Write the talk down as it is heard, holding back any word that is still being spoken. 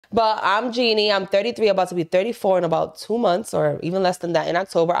But I'm Jeannie. I'm 33, about to be 34 in about 2 months or even less than that in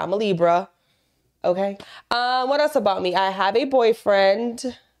October. I'm a Libra. Okay. What else about me? I have a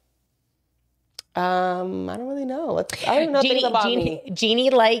boyfriend. I don't really know. I don't even know things about me. Jeannie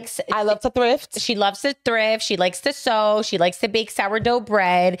likes... I love to thrift. She loves to thrift. She likes to sew. She likes to bake sourdough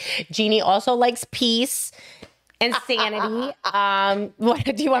bread. Jeannie also likes peace and sanity. What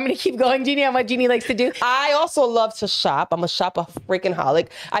do you want me to keep going, Jeannie, on what Jeannie likes to do? I also love to shop. I'm a freaking holic.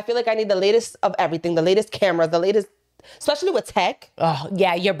 I feel like I need the latest of everything, the latest cameras, the latest, especially with tech. Oh,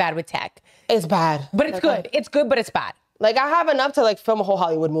 yeah, you're bad with tech. It's bad. But it's good. It's good, but it's bad. Like, I have enough to, like, film a whole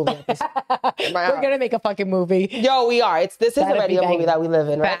Hollywood movie. We're going to make a fucking movie. Yo, we are. This is already a movie that we live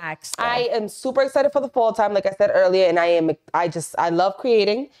in, right? Facts. I am super excited for the fall time, like I said earlier, and I love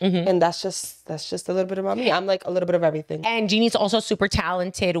creating, and that's just a little bit about me. I'm like a little bit of everything. And Jeannie's also super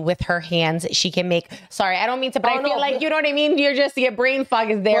talented with her hands. She can make, sorry, I don't mean to, but I feel like, you know what I mean? Your brain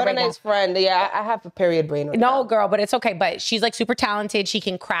fog is there What right a nice friend. Yeah, I have a period brain right now. No, girl, but it's okay. But she's like super talented. She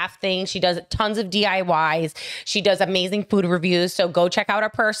can craft things. She does tons of DIYs. She does amazing food reviews. So go check out our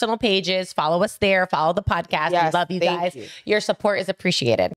personal pages. Follow us there. Follow the podcast. Yes, we love you guys. Your support is appreciated.